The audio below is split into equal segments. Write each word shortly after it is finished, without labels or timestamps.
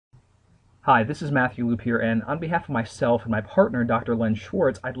Hi, this is Matthew Loop here, and on behalf of myself and my partner, Dr. Len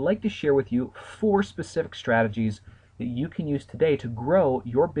Schwartz, I'd like to share with you 4 specific strategies that you can use today to grow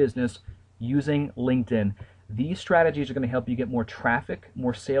your business using LinkedIn. These strategies are going to help you get more traffic,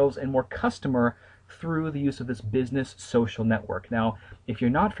 more sales, and more customer through the use of this business social network. Now, if you're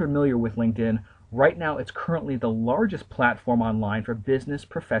not familiar with LinkedIn, right now it's currently the largest platform online for business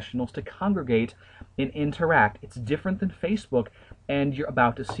professionals to congregate and interact. It's different than Facebook, and you're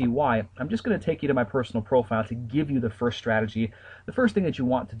about to see why. I'm just going to take you to my personal profile to give you the first strategy. The first thing that you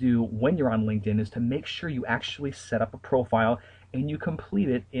want to do when you're on LinkedIn is to make sure you actually set up a profile and you complete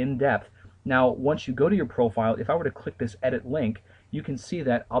it in depth. Now, once you go to your profile, if I were to click this edit link, you can see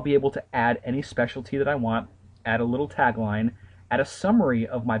that I'll be able to add any specialty that I want, add a little tagline, add a summary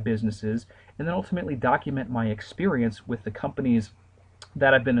of my businesses, and then ultimately document my experience with the companies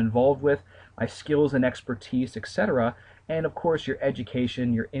that I've been involved with, my skills and expertise, etc. And of course, your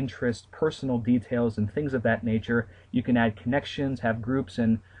education, your interests, personal details, and things of that nature. You can add connections, have groups,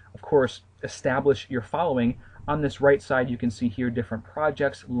 and of course, establish your following. On this right side, you can see here different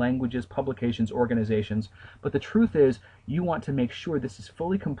projects, languages, publications, organizations. But the truth is, you want to make sure this is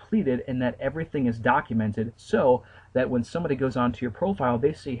fully completed and that everything is documented so that when somebody goes onto your profile,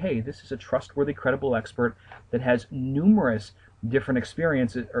 they see, hey, this is a trustworthy, credible expert that has numerous different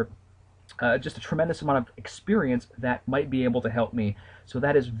experiences, or just a tremendous amount of experience that might be able to help me. So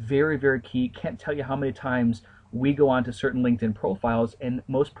that is very, very key. Can't tell you how many times we go onto certain LinkedIn profiles and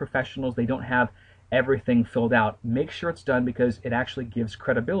most professionals, they don't have everything filled out. Make sure it's done because it actually gives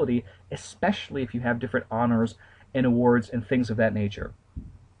credibility, especially if you have different honors and awards and things of that nature.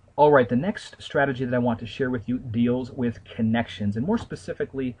 All right, the next strategy that I want to share with you deals with connections, and more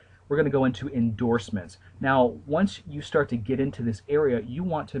specifically, we're going to go into endorsements. Now, once you start to get into this area, you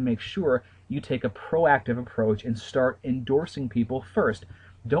want to make sure you take a proactive approach and start endorsing people first.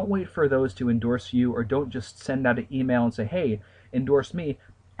 Don't wait for those to endorse you, or don't just send out an email and say, hey, endorse me.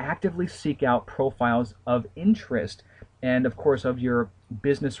 Actively seek out profiles of interest and, of course, of your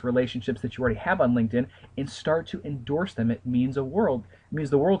business relationships that you already have on LinkedIn, and start to endorse them. It means the world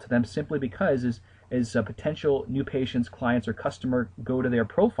to them, simply because as potential new patients, clients, or customer go to their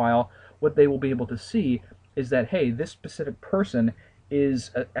profile, what they will be able to see is that, hey, this specific person is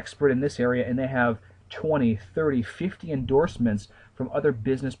an expert in this area, and they have 20, 30, 50 endorsements from other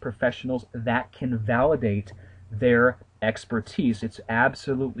business professionals that can validate their expertise. It's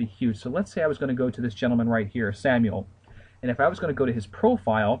absolutely huge. So let's say I was going to go to this gentleman right here, Samuel, and if I was going to go to his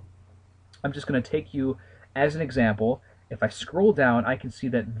profile, I'm just going to take you as an example. If I scroll down, I can see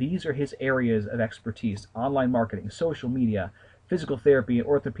that these are his areas of expertise: online marketing, social media, physical therapy,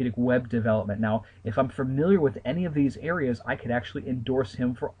 orthopedic web development. Now, if I'm familiar with any of these areas, I could actually endorse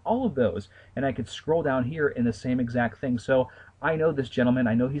him for all of those, and I could scroll down here in the same exact thing. So I know this gentleman,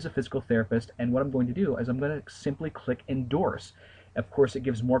 I know he's a physical therapist, and what I'm going to do is I'm going to simply click endorse. Of course, it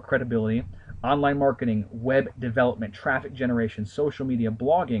gives more credibility. Online marketing, web development, traffic generation, social media,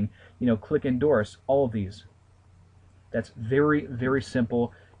 blogging, click endorse, all of these. That's very, very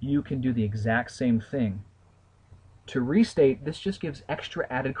simple. You can do the exact same thing. To restate, this just gives extra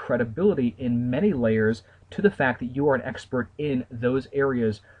added credibility in many layers to the fact that you are an expert in those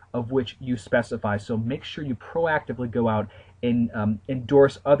areas of which you specify. So make sure you proactively go out and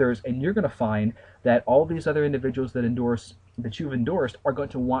endorse others, and you're going to find that all these other individuals that you've endorsed are going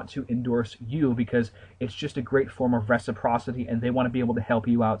to want to endorse you, because it's just a great form of reciprocity and they want to be able to help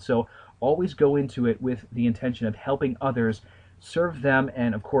you out. So always go into it with the intention of helping others, serve them,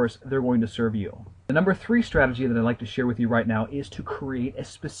 and of course they're going to serve you. The number 3 strategy that I'd like to share with you right now is to create a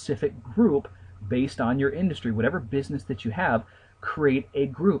specific group based on your industry. Whatever business that you have, create a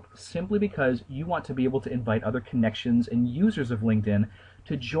group, simply because you want to be able to invite other connections and users of LinkedIn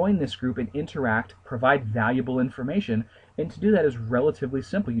to join this group and interact, provide valuable information. And to do that is relatively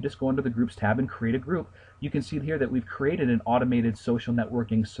simple. You just go into the Groups tab and create a group. You can see here that we've created an automated social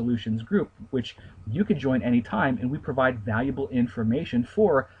networking solutions group, which you could join anytime, and we provide valuable information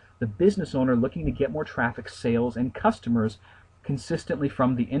for the business owner looking to get more traffic, sales, and customers consistently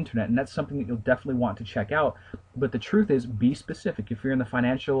from the internet. And that's something that you'll definitely want to check out. But the truth is, be specific. If you're in the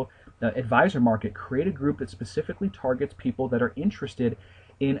financial advisor market, create a group that specifically targets people that are interested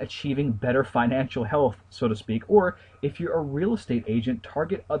in achieving better financial health, so to speak. Or if you're a real estate agent,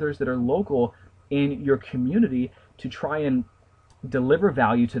 target others that are local in your community to try and deliver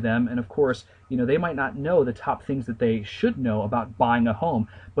value to them. And of course, they might not know the top things that they should know about buying a home,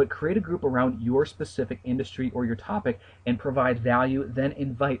 but create a group around your specific industry or your topic and provide value, then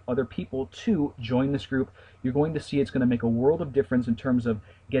invite other people to join this group. You're going to see it's going to make a world of difference in terms of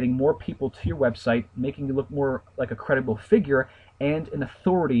getting more people to your website, making you look more like a credible figure, and an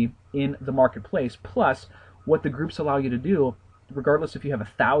authority in the marketplace. Plus, what the groups allow you to do, regardless if you have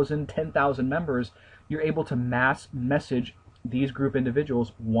 1,000, 10,000 members, you're able to mass message these group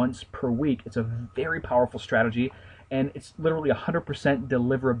individuals once per week. It's a very powerful strategy, and it's literally 100%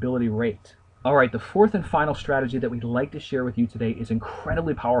 deliverability rate. All right, the fourth and final strategy that we'd like to share with you today is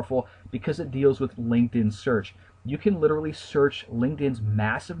incredibly powerful because it deals with LinkedIn search. You can literally search LinkedIn's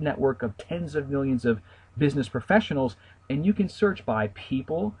massive network of tens of millions of business professionals, and you can search by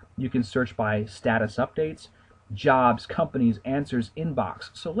people, you can search by status updates, jobs, companies, answers, inbox.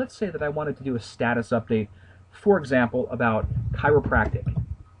 So let's say that I wanted to do a status update, for example, about chiropractic,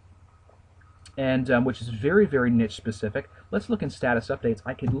 and which is very, very niche specific. Let's look in status updates.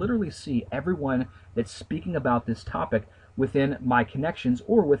 I can literally see everyone that's speaking about this topic within my connections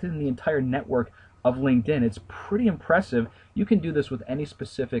or within the entire network of LinkedIn. It's pretty impressive. You can do this with any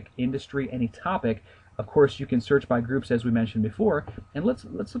specific industry, any topic. Of course, you can search by groups, as we mentioned before. And let's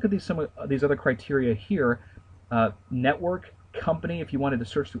look at some of these other criteria here. Network, company, if you wanted to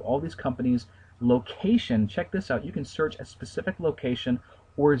search through all these companies. Location, check this out. You can search a specific location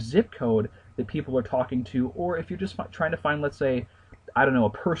or zip code that people are talking to, or if you're just trying to find, let's say, I don't know, a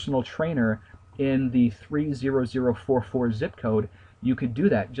personal trainer in the 30044 zip code, you could do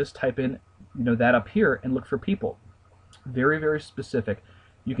that. Just type in, that up here and look for people. Very, very specific.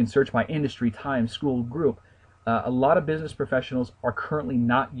 You can search by industry, time, school, group. A lot of business professionals are currently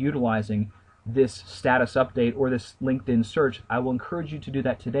not utilizing this status update or this LinkedIn search. I will encourage you to do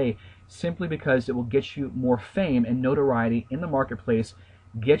that today, simply because it will get you more fame and notoriety in the marketplace,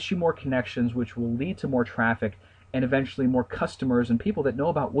 get you more connections, which will lead to more traffic and eventually more customers and people that know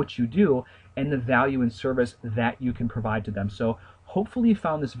about what you do and the value and service that you can provide to them. So hopefully you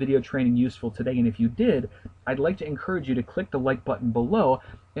found this video training useful today, and if you did, I'd like to encourage you to click the like button below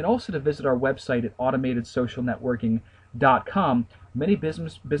and also to visit our website at automatedsocialnetworking.com. Many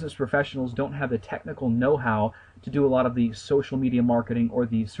business professionals don't have the technical know-how to do a lot of the social media marketing or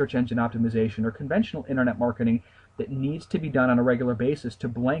the search engine optimization or conventional internet marketing that needs to be done on a regular basis to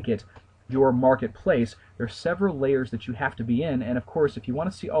blanket your marketplace. There are several layers that you have to be in, and of course, if you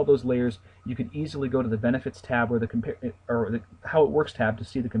want to see all those layers, you can easily go to the benefits tab or the how it works tab to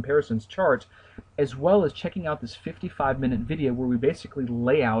see the comparisons chart, as well as checking out this 55-minute video where we basically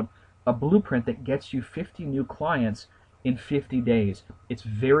lay out a blueprint that gets you 50 new clients in 50 days. It's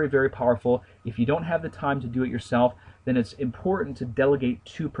very, very powerful. If you don't have the time to do it yourself, then it's important to delegate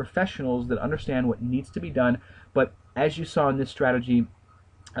to professionals that understand what needs to be done. But as you saw in this strategic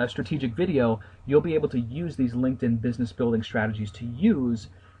video, you'll be able to use these LinkedIn business building strategies to use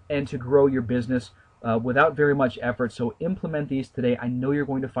and to grow your business without very much effort. So implement these today. I know you're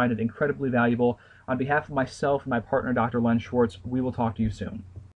going to find it incredibly valuable. On behalf of myself and my partner, Dr. Len Schwartz, we will talk to you soon.